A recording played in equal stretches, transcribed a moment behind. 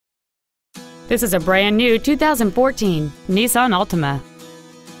This is a brand new 2014 Nissan Altima.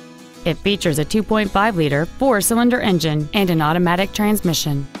 It features a 2.5-liter four-cylinder engine and an automatic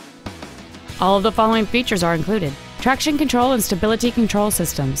transmission. All of the following features are included: traction control and stability control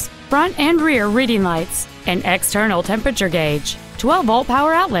systems, front and rear reading lights, an external temperature gauge, 12-volt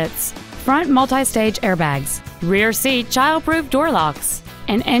power outlets, front multi-stage airbags, rear seat child-proof door locks,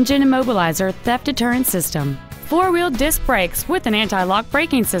 an engine immobilizer theft deterrent system, four-wheel disc brakes with an anti-lock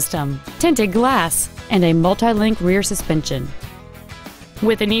braking system, tinted glass, and a multi-link rear suspension.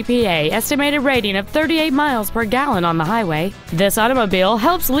 With an EPA estimated rating of 38 miles per gallon on the highway, this automobile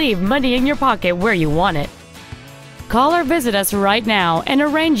helps leave money in your pocket where you want it. Call or visit us right now and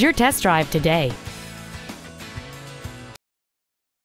arrange your test drive today.